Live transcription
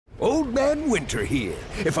Old Man Winter here.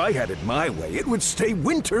 If I had it my way, it would stay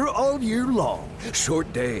winter all year long.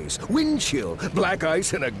 Short days, wind chill, black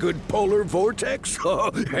ice, and a good polar vortex.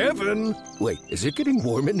 Oh, heaven. Wait, is it getting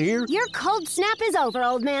warm in here? Your cold snap is over,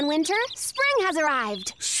 Old Man Winter. Spring has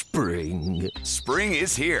arrived. Spring. Spring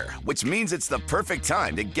is here, which means it's the perfect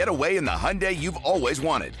time to get away in the Hyundai you've always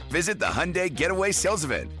wanted. Visit the Hyundai Getaway Sales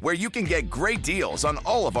Event, where you can get great deals on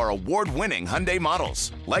all of our award-winning Hyundai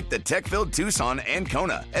models, like the tech-filled Tucson and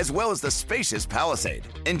Kona, as well as the spacious Palisade.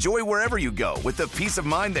 Enjoy wherever you go with the peace of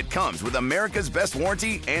mind that comes with America's best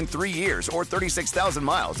warranty and 3 years or 36,000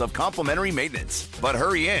 miles of complimentary maintenance. But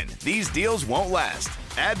hurry in, these deals won't last.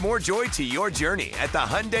 Add more joy to your journey at the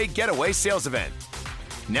Hyundai Getaway Sales Event.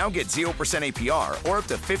 Now get 0% APR or up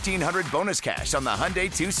to $1,500 bonus cash on the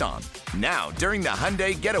Hyundai Tucson. Now, during the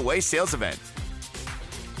Hyundai Getaway Sales Event.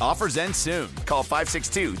 Offers end soon. Call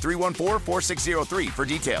 562-314-4603 for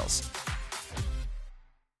details.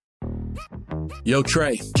 Yo,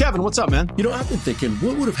 Trey. Kevin, what's up, man? You know, I've been thinking,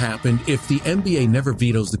 what would have happened if the NBA never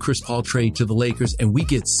vetoes the Chris Paul trade to the Lakers and we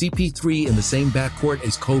get CP3 in the same backcourt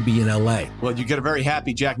as Kobe in LA? Well, you get a very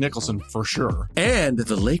happy Jack Nicholson for sure. And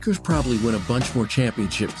the Lakers probably win a bunch more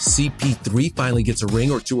championships. CP3 finally gets a ring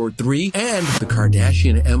or 2 or 3, and the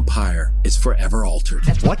Kardashian empire is forever altered.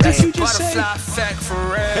 What did you just say?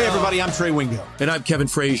 Hey, everybody, I'm Trey Wingo. And I'm Kevin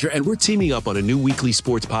Frazier, and we're teaming up on a new weekly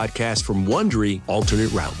sports podcast from Wondery,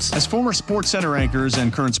 Alternate Routes. As former Sports Center anchors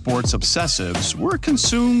and current sports obsessives, we're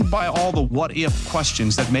consumed by all the what-if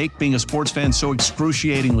questions that make being a sports fan so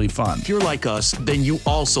excruciatingly fun. If you're like us, then you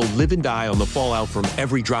also live and die on the fallout from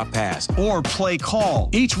every drop pass. Or play call.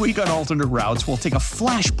 Each week on Alternate Routes, we'll take a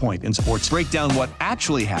flashpoint in sports, break down what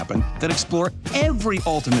actually happened, then explore every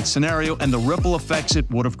alternate scenario and the ripple effects it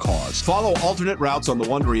would have caused. Follow Alternate Routes on the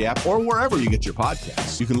Wondery app or wherever you get your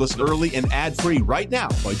podcasts. You can listen early and ad-free right now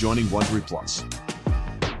by joining Wondery Plus.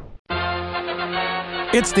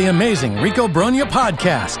 It's the Amazing Rico Brogna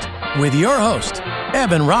podcast with your host,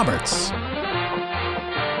 Evan Roberts.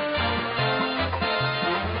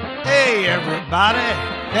 Hey, everybody.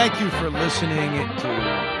 Thank you for listening to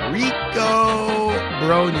Rico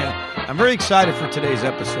Brogna. I'm very excited for today's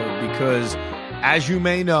episode because, as you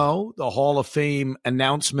may know, the Hall of Fame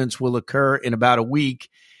announcements will occur in about a week.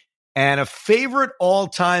 And a favorite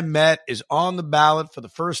all-time Met is on the ballot for the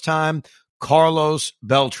first time, Carlos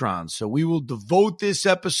Beltran. So we will devote this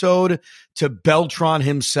episode to Beltran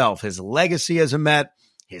himself, his legacy as a Met,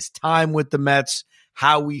 his time with the Mets,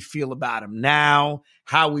 how we feel about him now,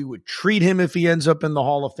 how we would treat him if he ends up in the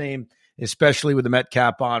Hall of Fame, especially with the Met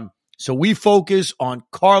cap on. So we focus on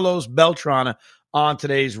Carlos Beltran on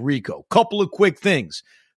today's Rico. Couple of quick things.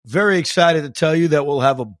 Very excited to tell you that we'll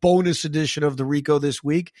have a bonus edition of the Rico this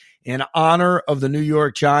week in honor of the New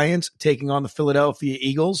York Giants taking on the Philadelphia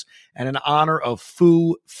Eagles and in honor of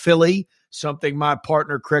Foo Philly, something my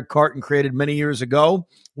partner Craig Carton created many years ago.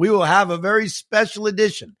 We will have a very special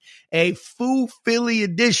edition, a Foo Philly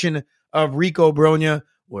edition of Rico Brogna,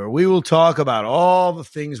 where we will talk about all the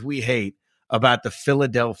things we hate about the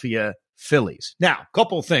Philadelphia Phillies. Now, a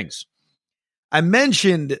couple of things. I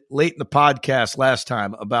mentioned late in the podcast last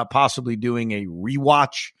time about possibly doing a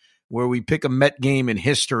rewatch where we pick a Met game in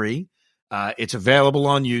history. It's available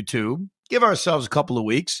on YouTube. Give ourselves a couple of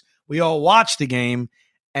weeks. We all watch the game,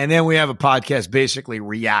 and then we have a podcast basically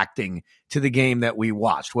reacting to the game that we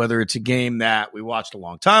watched, whether it's a game that we watched a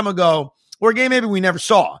long time ago or a game maybe we never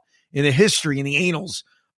saw in the history, in the annals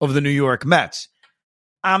of the New York Mets.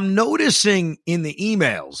 I'm noticing in the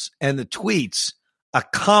emails and the tweets a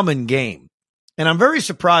common game. And I'm very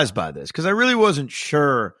surprised by this because I really wasn't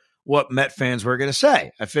sure what Met fans were going to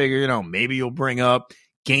say. I figure, maybe you'll bring up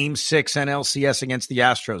Game 6 NLCS against the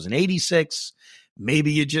Astros in 86.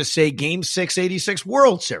 Maybe you just say Game 6, 86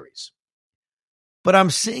 World Series. But I'm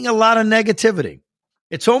seeing a lot of negativity.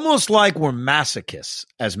 It's almost like we're masochists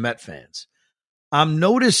as Met fans. I'm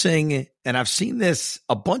noticing, and I've seen this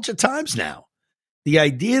a bunch of times now, the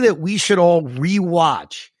idea that we should all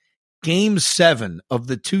rewatch Game 7 of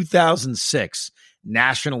the 2006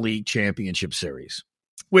 National League Championship Series,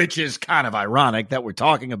 which is kind of ironic that we're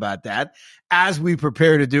talking about that as we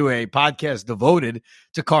prepare to do a podcast devoted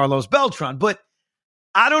to Carlos Beltran. But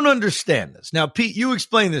I don't understand this. Now, Pete, you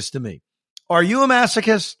explain this to me. Are you a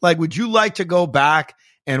masochist? Like, would you like to go back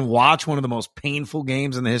and watch one of the most painful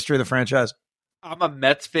games in the history of the franchise? I'm a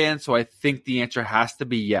Mets fan, so I think the answer has to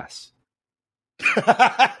be yes.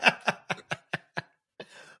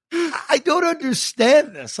 I don't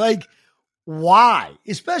understand this. Like, why?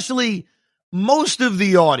 Especially most of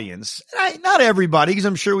the audience, not everybody, because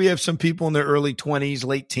I'm sure we have some people in their early 20s,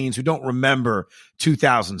 late teens who don't remember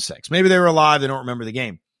 2006. Maybe they were alive, they don't remember the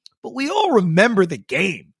game. But we all remember the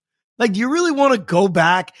game. Like, do you really want to go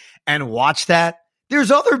back and watch that? There's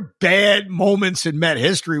other bad moments in Met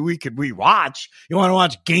history we could rewatch. You want to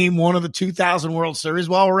watch Game 1 of the 2000 World Series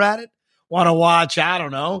while we're at it? Want to watch, I don't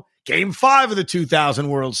know, Game 5 of the 2000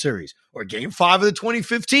 World Series or Game 5 of the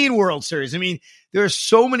 2015 World Series. I mean, there are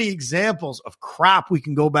so many examples of crap we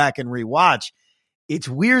can go back and rewatch. It's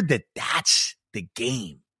weird that that's the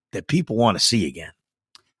game that people want to see again.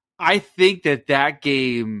 I think that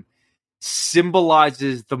game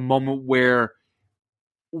symbolizes the moment where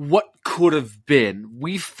what could have been.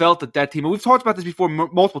 We felt that team, and we've talked about this before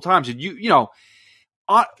multiple times, and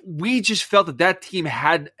we just felt that team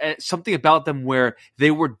had something about them where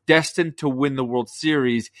they were destined to win the World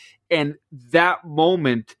Series, and that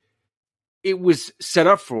moment, it was set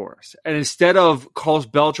up for us. And instead of Carlos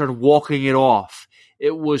Beltran walking it off,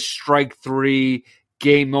 it was strike 3,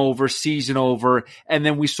 game over, season over, and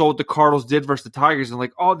then we saw what the Cardinals did versus the Tigers, and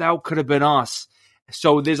like, oh, that could have been us.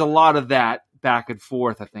 So there's a lot of that back and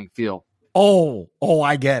forth, I think, Phil. Oh,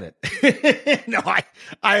 I get it. No,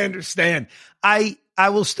 I understand. I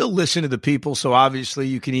will still listen to the people, so obviously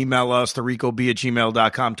you can email us,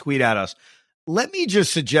 thericob@gmail.com, tweet at us. Let me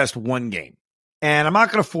just suggest one game, and I'm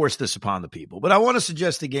not going to force this upon the people, but I want to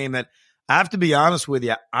suggest a game that, I have to be honest with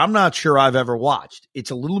you, I'm not sure I've ever watched.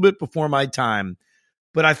 It's a little bit before my time,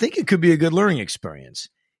 but I think it could be a good learning experience.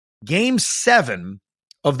 Game 7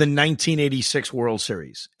 of the 1986 World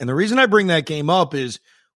Series. And the reason I bring that game up is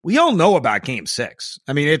we all know about Game 6.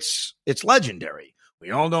 I mean, it's legendary.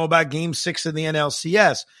 We all know about Game 6 of the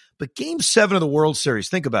NLCS. But Game 7 of the World Series,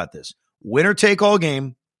 think about this. Winner take all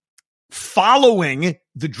game, following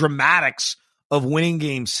the dramatics of winning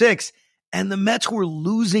Game 6, and the Mets were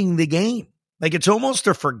losing the game. Like, it's almost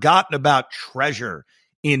a forgotten about treasure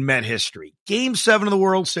in Met history. Game 7 of the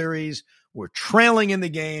World Series, we're trailing in the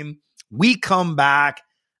game. We come back.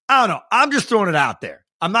 I don't know. I'm just throwing it out there.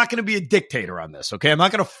 I'm not going to be a dictator on this, okay? I'm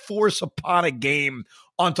not going to force upon a game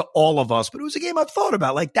onto all of us, but it was a game I thought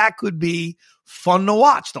about. Like, that could be fun to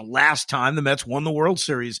watch. The last time the Mets won the World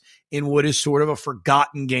Series in what is sort of a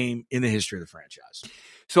forgotten game in the history of the franchise.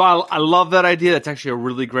 So I love that idea. That's actually a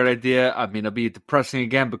really great idea. I mean, it'll be depressing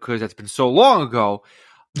again because that's been so long ago.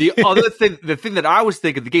 The other thing, the thing that I was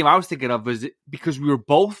thinking, the game I was thinking of was because we were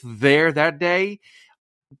both there that day.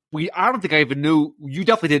 I don't think I even knew. You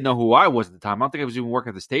definitely didn't know who I was at the time. I don't think I was even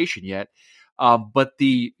working at the station yet. But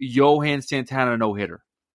the Johan Santana no-hitter.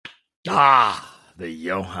 The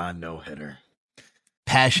Johan no-hitter.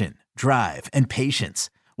 Passion, drive, and patience.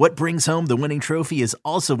 What brings home the winning trophy is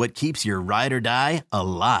also what keeps your ride or die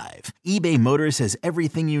alive. eBay Motors has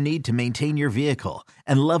everything you need to maintain your vehicle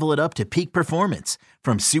and level it up to peak performance,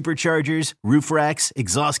 from superchargers, roof racks,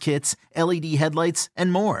 exhaust kits, LED headlights,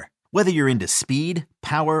 and more. Whether you're into speed,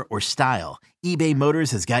 power, or style, eBay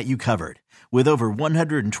Motors has got you covered. With over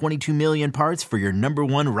 122 million parts for your number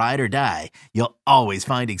one ride or die, you'll always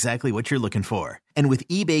find exactly what you're looking for. And with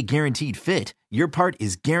eBay Guaranteed Fit, your part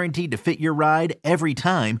is guaranteed to fit your ride every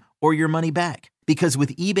time or your money back. Because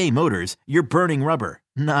with eBay Motors, you're burning rubber,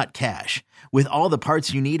 not cash. With all the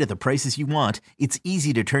parts you need at the prices you want, it's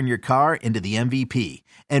easy to turn your car into the MVP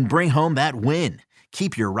and bring home that win.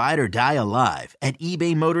 Keep your ride or die alive at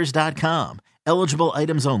ebaymotors.com. Eligible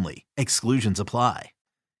items only. Exclusions apply.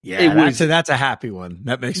 Yeah, that's a happy one.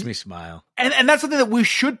 That makes me smile. And that's something that we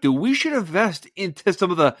should do. We should invest into some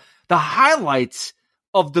of the highlights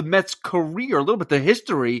of the Mets' career, a little bit the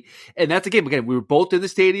history. And that's a game. Again, we were both in the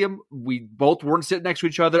stadium. We both weren't sitting next to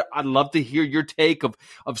each other. I'd love to hear your take of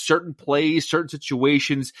certain plays, certain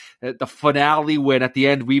situations. The finale when at the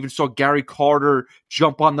end we even saw Gary Carter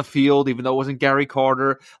jump on the field, even though it wasn't Gary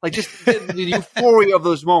Carter. Like, just the euphoria of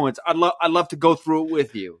those moments. I'd love to go through it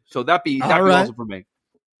with you. So that'd be awesome for me.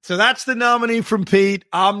 So that's the nominee from Pete.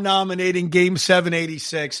 I'm nominating Game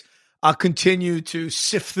 786. I'll continue to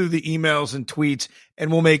sift through the emails and tweets,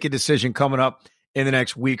 and we'll make a decision coming up in the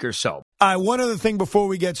next week or so. All right, one other thing before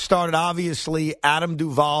we get started. Obviously, Adam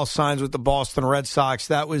Duvall signs with the Boston Red Sox.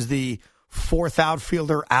 That was the fourth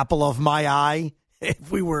outfielder apple of my eye, if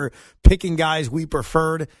we were picking guys we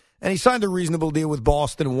preferred. And he signed a reasonable deal with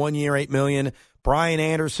Boston, 1 year, $8 million. Brian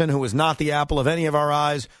Anderson, who was not the apple of any of our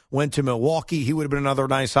eyes, went to Milwaukee. He would have been another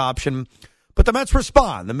nice option. But the Mets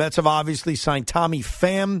respond. The Mets have obviously signed Tommy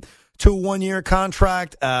Pham to a 1 year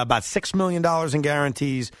contract, about $6 million in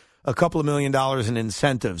guarantees, a couple of $1 million in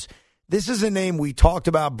incentives. This is a name we talked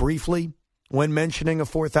about briefly when mentioning a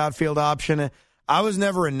fourth outfield option. I was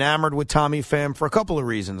never enamored with Tommy Pham for a couple of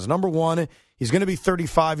reasons. Number one, he's going to be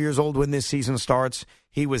 35 years old when this season starts.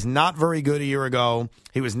 He was not very good a year ago.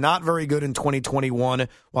 He was not very good in 2021.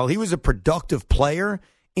 While he was a productive player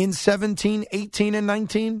in 17, 18, and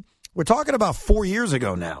 19, we're talking about 4 years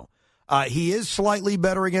ago now. He is slightly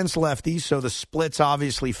better against lefties, so the splits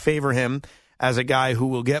obviously favor him as a guy who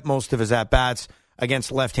will get most of his at-bats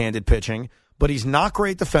against left-handed pitching. But he's not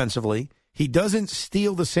great defensively. He doesn't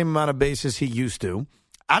steal the same amount of bases he used to.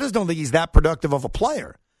 I just don't think he's that productive of a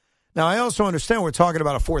player. Now, I also understand we're talking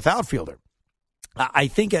about a fourth outfielder. I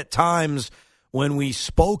think at times when we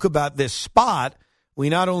spoke about this spot, we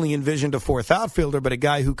not only envisioned a fourth outfielder, but a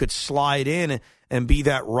guy who could slide in and be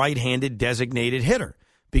that right-handed designated hitter.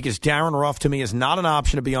 Because Darren Ruff, to me, is not an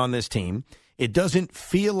option to be on this team. It doesn't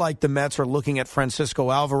feel like the Mets are looking at Francisco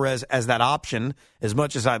Alvarez as that option, as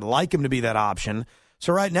much as I'd like him to be that option.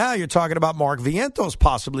 So right now you're talking about Mark Vientos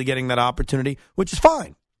possibly getting that opportunity, which is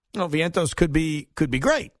fine. Vientos could be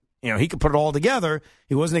great. He could put it all together.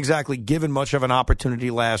 He wasn't exactly given much of an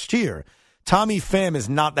opportunity last year. Tommy Pham is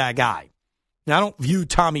not that guy. Now, I don't view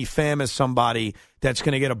Tommy Pham as somebody that's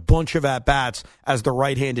going to get a bunch of at-bats as the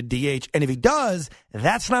right-handed DH. And if he does,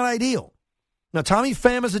 that's not ideal. Now, Tommy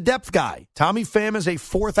Pham is a depth guy. Tommy Pham is a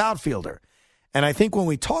fourth outfielder. And I think when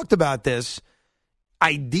we talked about this,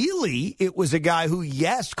 ideally, it was a guy who,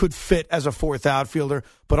 yes, could fit as a fourth outfielder,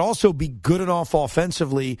 but also be good enough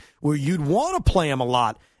offensively where you'd want to play him a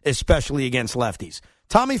lot, especially against lefties.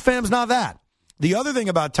 Tommy Pham's not that. The other thing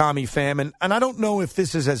about Tommy Pham, and I don't know if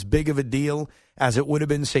this is as big of a deal as it would have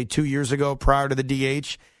been, say, 2 years ago prior to the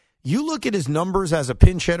DH, you look at his numbers as a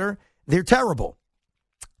pinch hitter, they're terrible.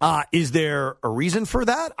 Is there a reason for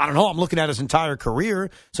that? I don't know. I'm looking at his entire career,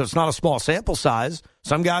 so it's not a small sample size.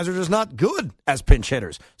 Some guys are just not good as pinch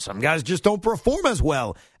hitters. Some guys just don't perform as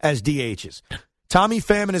well as DHs. Tommy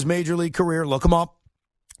Pham in his major league career, look him up,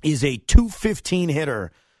 is a .215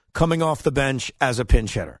 hitter coming off the bench as a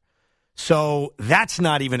pinch hitter. So that's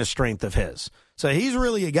not even a strength of his. So he's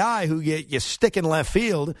really a guy who you stick in left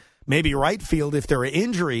field, maybe right field if there are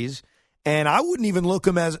injuries, and I wouldn't even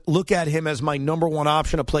look at him as my number one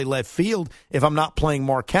option to play left field if I'm not playing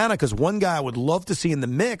Mark Canha, because one guy I would love to see in the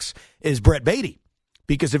mix is Brett Beatty.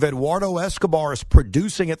 Because if Eduardo Escobar is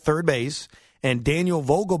producing at third base and Daniel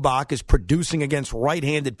Vogelbach is producing against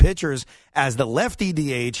right-handed pitchers as the lefty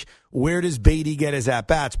DH, where does Beatty get his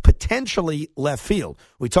at-bats? Potentially left field.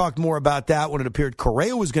 We talked more about that when it appeared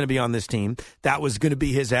Correa was going to be on this team. That was going to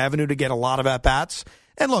be his avenue to get a lot of at-bats.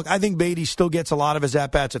 And look, I think Beatty still gets a lot of his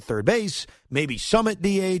at-bats at third base, maybe some at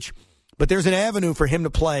DH, but there's an avenue for him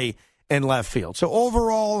to play in left field. So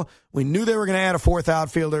overall, we knew they were going to add a fourth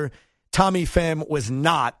outfielder. Tommy Pham was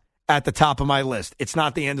not at the top of my list. It's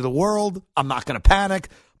not the end of the world. I'm not going to panic,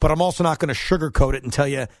 but I'm also not going to sugarcoat it and tell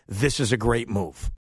you this is a great move.